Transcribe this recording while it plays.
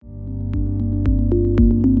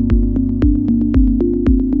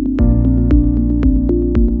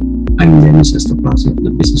Ernest Estopasi of the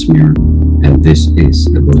Business Mirror, and this is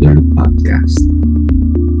the Broader Look Podcast.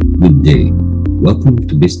 Good day. Welcome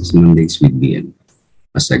to Business Mondays with BM,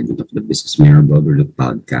 a segment of the Business Mirror Broader Look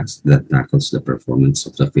Podcast that tackles the performance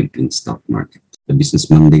of the Philippine stock market. The Business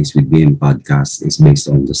Mondays with BM podcast is based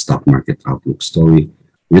on the stock market outlook story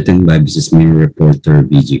written by Business Mirror reporter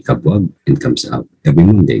BG Kabwag and comes out every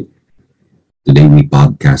Monday. Today we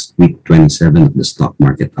podcast week 27 of the stock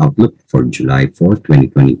market outlook for July 4,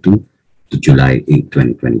 2022 to July 8,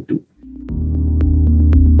 2022.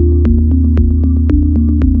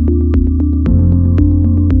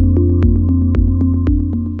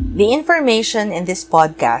 The information in this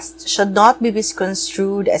podcast should not be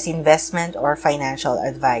misconstrued as investment or financial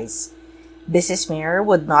advice. Business Mirror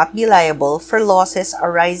would not be liable for losses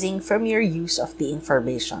arising from your use of the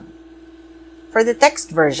information. For the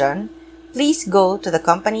text version, please go to the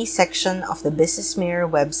company section of the Business Mirror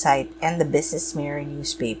website and the Business Mirror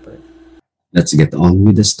newspaper. Let's get on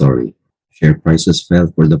with the story. Share prices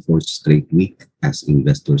fell for the fourth straight week as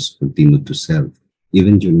investors continued to sell,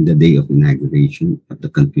 even during the day of inauguration of the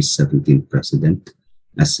country's 17th president,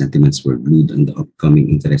 as sentiments were glued on the upcoming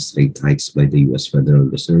interest rate hikes by the U.S. Federal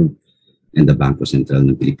Reserve and the Bangko Sentral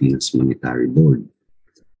ng Pilipinas Monetary Board.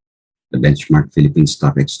 The benchmark Philippine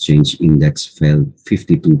Stock Exchange Index fell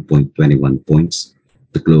 52.21 points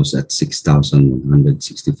to close at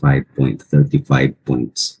 6,165.35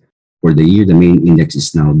 points. For the year, the main index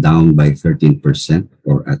is now down by 13%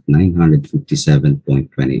 or at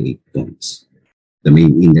 957.28 points. The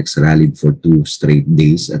main index rallied for 2 straight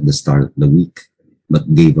days at the start of the week,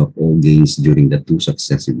 but gave up all gains during the 2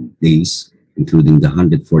 successive days, including the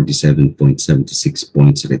 147.76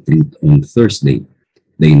 points retreat on Thursday,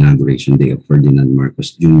 the inauguration day of Ferdinand Marcos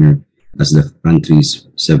Jr. as the country's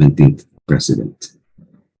 17th president.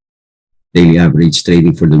 Daily average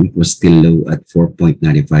trading for the week was still low at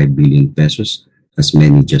 4.95 billion pesos, as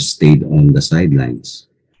many just stayed on the sidelines.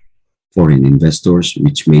 Foreign investors,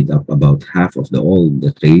 which made up about half of all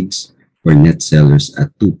the trades, were net sellers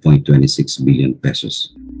at 2.26 billion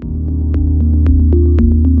pesos.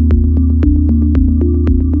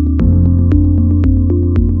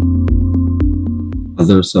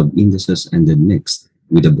 Other sub-indices ended mixed,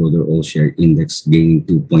 with the broader all-share index gaining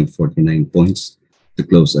 2.49 points to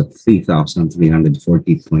close at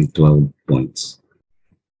 3,340.12 points.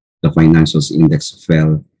 The financials index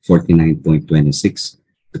fell 49.26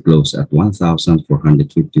 to close at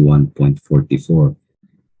 1,451.44.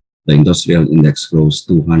 The industrial index rose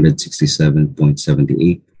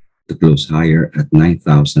 267.78 to close higher at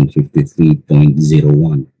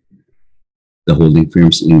 9,053.01. The holding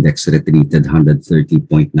firms index retreated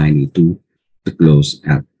 130.92 to close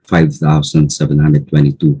at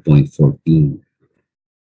 5,722.14.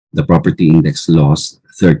 The property index lost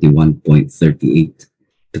 31.38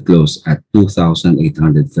 to close at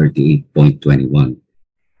 2,838.21.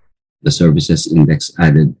 The services index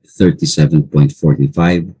added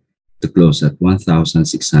 37.45 to close at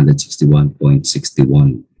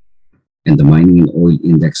 1,661.61. And the mining and oil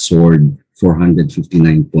index soared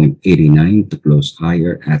 459.89 to close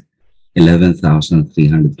higher at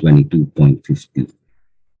 11,322.50.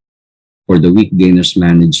 For the week, gainers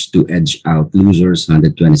managed to edge out losers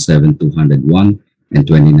 127 to 101, and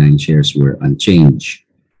 29 shares were unchanged.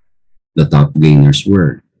 The top gainers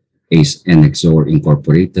were Ace Enexor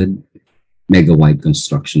Incorporated, Mega Wide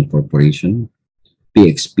Construction Corporation,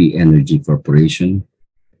 PXP Energy Corporation,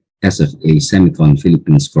 SFA Semicon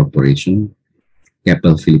Philippines Corporation,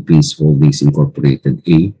 Keppel Philippines Holdings Incorporated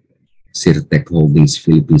A, Sirtec Holdings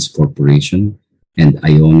Philippines Corporation, and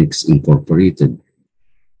Ionics Incorporated.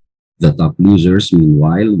 The top losers,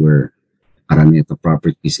 meanwhile, were Araneta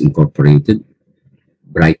Properties Incorporated,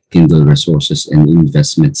 Bright Kindle Resources and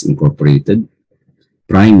Investments Incorporated,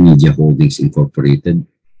 Prime Media Holdings Incorporated,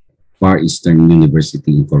 Far Eastern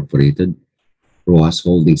University Incorporated, Rojas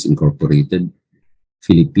Holdings Incorporated,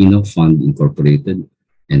 Filipino Fund Incorporated,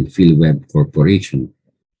 and PhilWeb Corporation.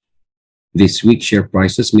 This week, share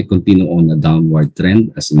prices may continue on a downward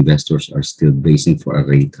trend as investors are still bracing for a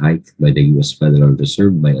rate hike by the U.S. Federal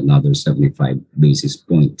Reserve by another 75 basis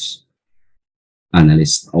points.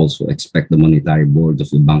 Analysts also expect the Monetary Board of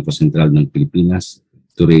the Bangko Sentral ng Pilipinas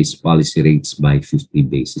to raise policy rates by 50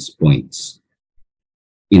 basis points.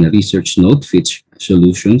 In a research note, Fitch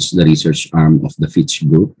Solutions, the research arm of the Fitch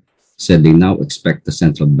Group, said they now expect the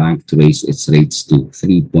central bank to raise its rates to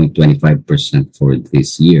 3.25% for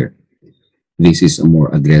this year. This is a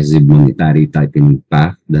more aggressive monetary tightening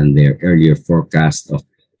path than their earlier forecast of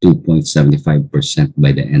 2.75%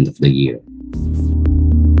 by the end of the year.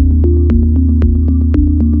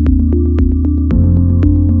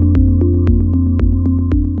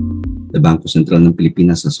 The The Bangko Sentral ng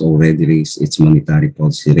Pilipinas has already raised its monetary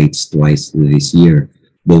policy rates twice this year,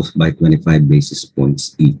 both by 25 basis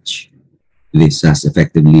points each. This has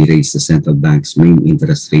effectively raised the central bank's main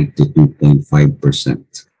interest rate to 2.5%.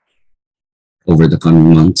 Over the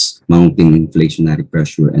coming months, mounting inflationary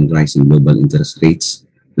pressure and rising global interest rates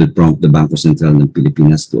will prompt the Bangko Sentral ng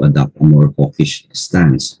Pilipinas to adopt a more hawkish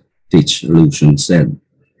stance, Fitch Solutions said.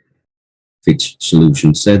 Fitch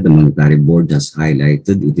Solutions said the Monetary Board has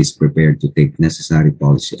highlighted it is prepared to take necessary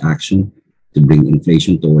policy action to bring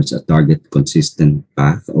inflation towards a target consistent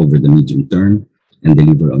path over the medium term and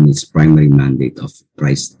deliver on its primary mandate of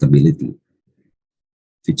price stability.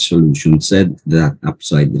 Fitch Solutions said that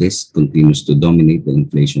upside risk continues to dominate the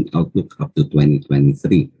inflation outlook up to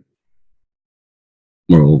 2023.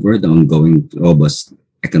 Moreover, the ongoing robust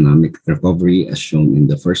economic recovery, as shown in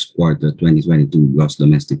the first quarter 2022 gross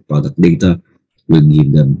domestic product data, will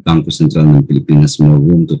give the Bangko Sentral ng Pilipinas more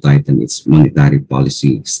room to tighten its monetary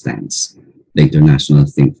policy stance, the international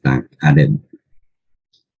think tank added.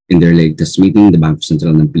 In their latest meeting, the Bangko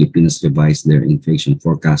Sentral ng Pilipinas revised their inflation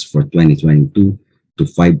forecast for 2022 to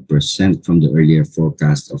 5% from the earlier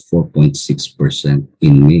forecast of 4.6%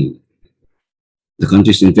 in May. The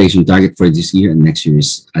country's inflation target for this year and next year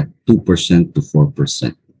is at 2% to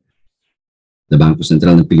 4%. The Bangko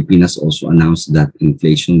Sentral ng Pilipinas also announced that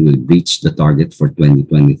inflation will reach the target for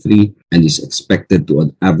 2023 and is expected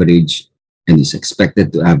to average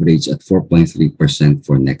at 4.3%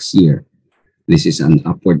 for next year. This is an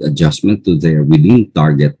upward adjustment to their within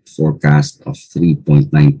target forecast of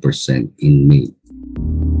 3.9% in May.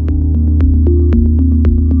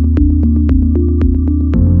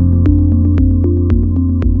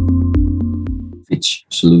 Fitch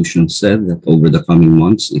Solutions said that over the coming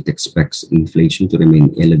months, it expects inflation to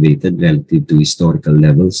remain elevated relative to historical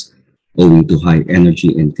levels owing to high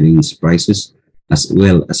energy and grains prices, as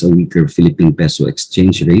well as a weaker Philippine peso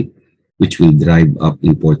exchange rate, which will drive up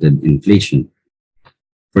imported inflation.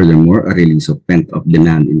 Furthermore, a release of pent-up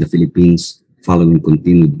demand in the Philippines following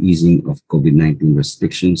continued easing of COVID-19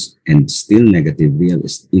 restrictions and still negative real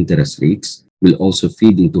interest rates will also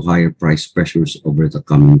feed into higher price pressures over the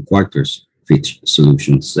coming quarters, Fitch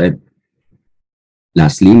Solutions said.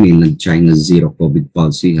 Lastly, mainland China's zero-COVID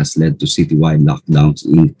policy has led to citywide lockdowns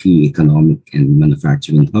in key economic and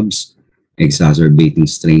manufacturing hubs, exacerbating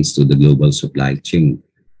strains to the global supply chain,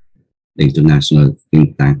 the international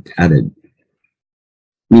think tank added.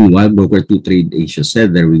 Meanwhile, Broker 2 Trade Asia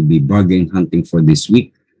said there will be bargain hunting for this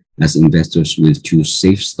week as investors will choose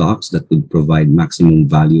safe stocks that could provide maximum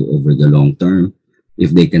value over the long term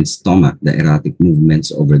if they can stomach the erratic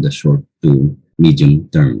movements over the short to medium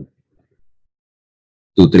term.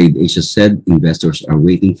 2 Trade Asia said investors are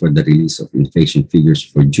waiting for the release of inflation figures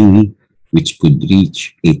for June, which could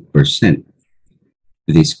reach 8%.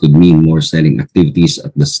 This could mean more selling activities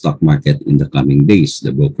at the stock market in the coming days,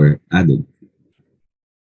 the broker added.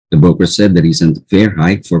 The broker said the recent fare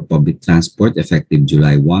hike for public transport effective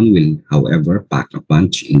July 1 will, however, pack a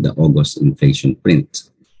punch in the August inflation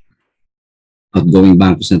print. Outgoing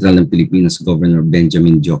Bangko Sentral ng Pilipinas Governor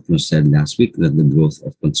Benjamin Diokno said last week that the growth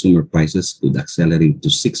of consumer prices could accelerate to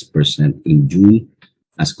 6% in June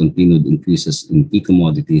as continued increases in key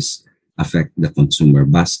commodities affect the consumer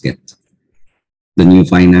basket. The new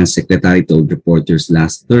finance secretary told reporters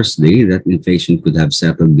last Thursday that inflation could have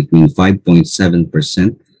settled between 5.7%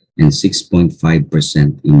 and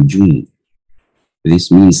 6.5% in June.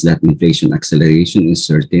 This means that inflation acceleration is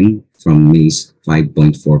certain from May's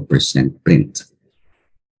 5.4% print.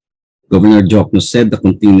 Governor Diokno said the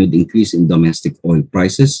continued increase in domestic oil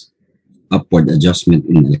prices, upward adjustment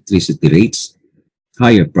in electricity rates,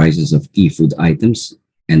 higher prices of key food items,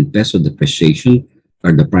 and peso depreciation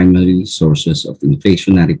are the primary sources of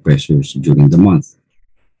inflationary pressures during the month.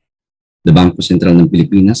 The Bangko Sentral ng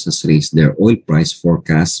Pilipinas has raised their oil price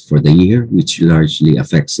forecast for the year, which largely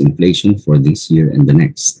affects inflation for this year and the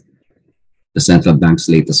next. The central bank's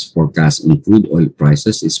latest forecast on crude oil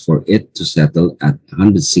prices is for it to settle at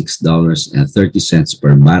 $106.30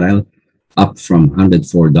 per barrel, up from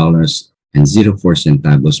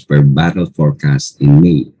 $104.04 per barrel forecast in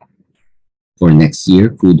May. For next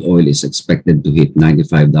year, crude oil is expected to hit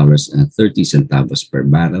 $95.30 per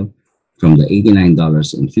barrel, from the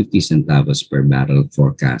 $89.50 per barrel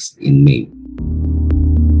forecast in May.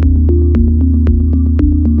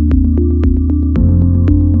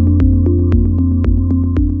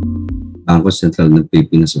 Bangko Sentral ng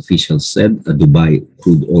Pilipinas officials said a Dubai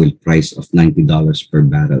crude oil price of $90 per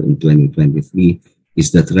barrel in 2023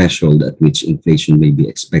 is the threshold at which inflation may be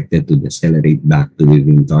expected to decelerate back to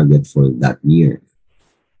within target for that year.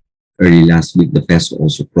 Early last week, the peso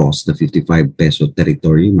also crossed the 55 peso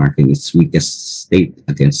territory, marking its weakest state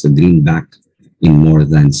against the greenback in more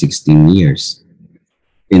than 16 years.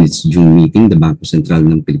 In its June meeting, the Bangko Sentral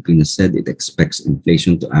ng Pilipinas said it expects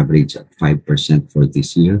inflation to average at 5% for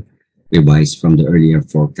this year, revised from the earlier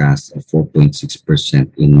forecast of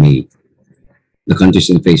 4.6% in May. The country's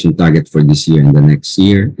inflation target for this year and the next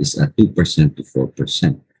year is at 2% to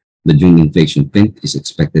 4%. The June inflation print is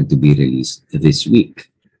expected to be released this week.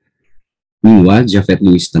 Meanwhile, Jafet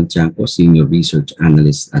Luis Tanchanco, senior research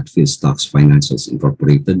analyst at Philstocks Financials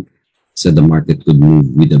Incorporated, said the market could move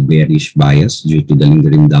with a bearish bias due to the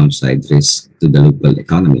lingering downside risk to the local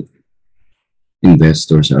economy.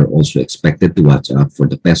 Investors are also expected to watch out for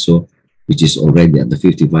the peso, which is already at the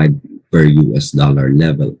 55 per US dollar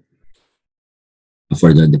level. A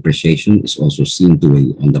further depreciation is also seen to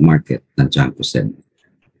weigh on the market, Tanchanco said.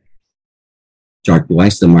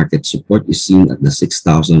 Chart-wise, the market support is seen at the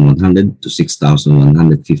 6,100 to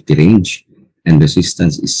 6,150 range, and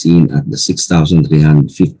resistance is seen at the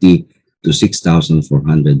 6,350 to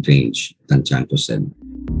 6,400 range, Tanchanco said.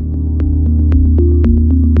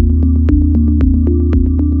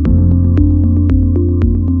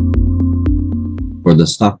 For the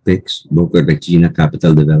stock picks, broker Regina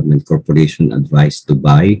Capital Development Corporation advised to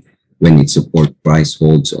buy when its support price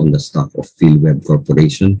holds on the stock of PhilWeb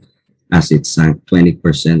Corporation, as it sank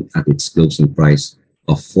 20% at its closing price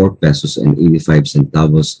of 4 pesos and 85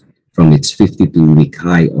 centavos from its 52-week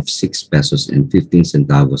high of 6 pesos and 15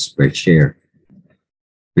 centavos per share.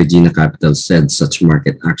 Regina Capital said such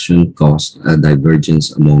market action caused a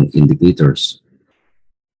divergence among indicators.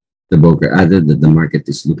 The broker added that the market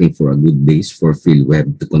is looking for a good base for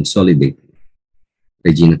PhilWeb to consolidate.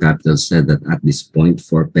 Regina Capital said that at this point,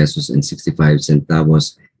 4 pesos and 65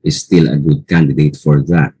 centavos is still a good candidate for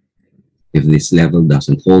that. If this level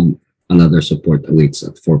doesn't hold, another support awaits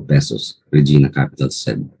at 4 pesos, Regina Capital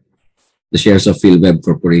said. The shares of PhilWeb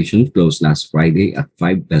Corporation closed last Friday at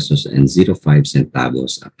 5 pesos and 05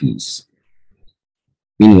 centavos apiece.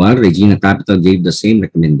 Meanwhile, Regina Capital gave the same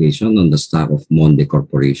recommendation on the stock of Monde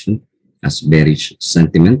Corporation, as bearish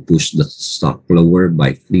sentiment pushed the stock lower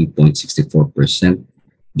by 3.64%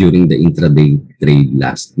 during the intraday trade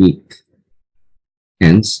last week.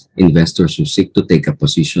 Hence, investors who seek to take a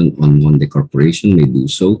position on Monde Corporation may do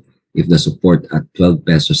so if the support at 12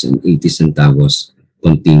 pesos and 80 centavos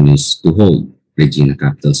continues to hold, Regina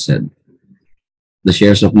Capital said. The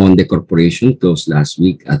shares of Monde Corporation closed last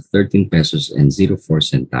week at 13 pesos and 04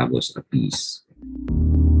 centavos apiece.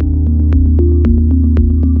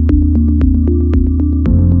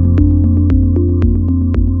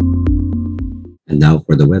 And now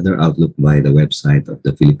for the weather outlook by the website of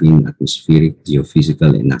the Philippine Atmospheric,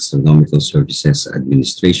 Geophysical and Astronomical Services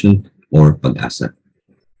Administration, or PAGASA.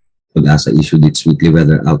 PAGASA issued its weekly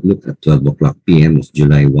weather outlook at 12 o'clock p.m. of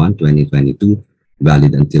July 1, 2022,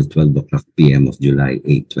 valid until 12 o'clock p.m. of July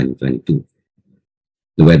 8, 2022.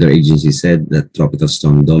 The weather agency said that Tropical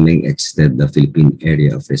Storm Domeng exited the Philippine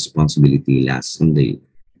area of responsibility last Sunday.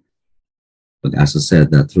 PAGASA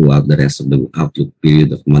said that throughout the rest of the outlook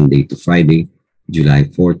period of Monday to Friday, July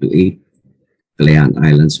 4 to 8, Kalayaan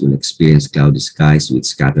Islands will experience cloudy skies with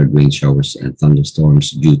scattered rain showers and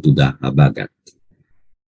thunderstorms due to the habagat.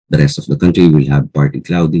 The rest of the country will have partly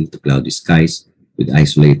cloudy to cloudy skies with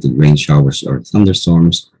isolated rain showers or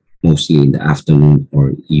thunderstorms, mostly in the afternoon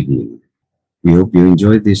or evening. We hope you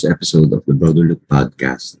enjoyed this episode of the Broader Look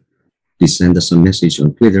podcast. Please send us a message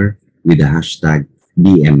on Twitter with the hashtag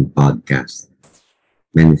BMPodcast.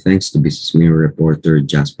 Many thanks to Business Mirror reporter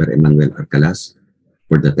Jasper Emmanuel Arcalas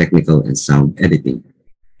for the technical and sound editing.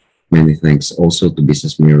 Many thanks also to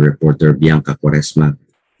Business Mirror reporter Bianca Quaresma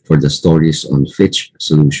for the stories on Fitch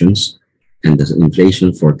Solutions and the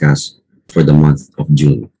inflation forecast for the month of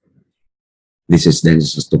June. This is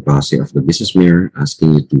Dennis Estopase of the Business Mirror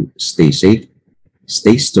asking you to stay safe,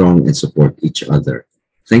 stay strong, and support each other.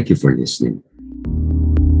 Thank you for listening.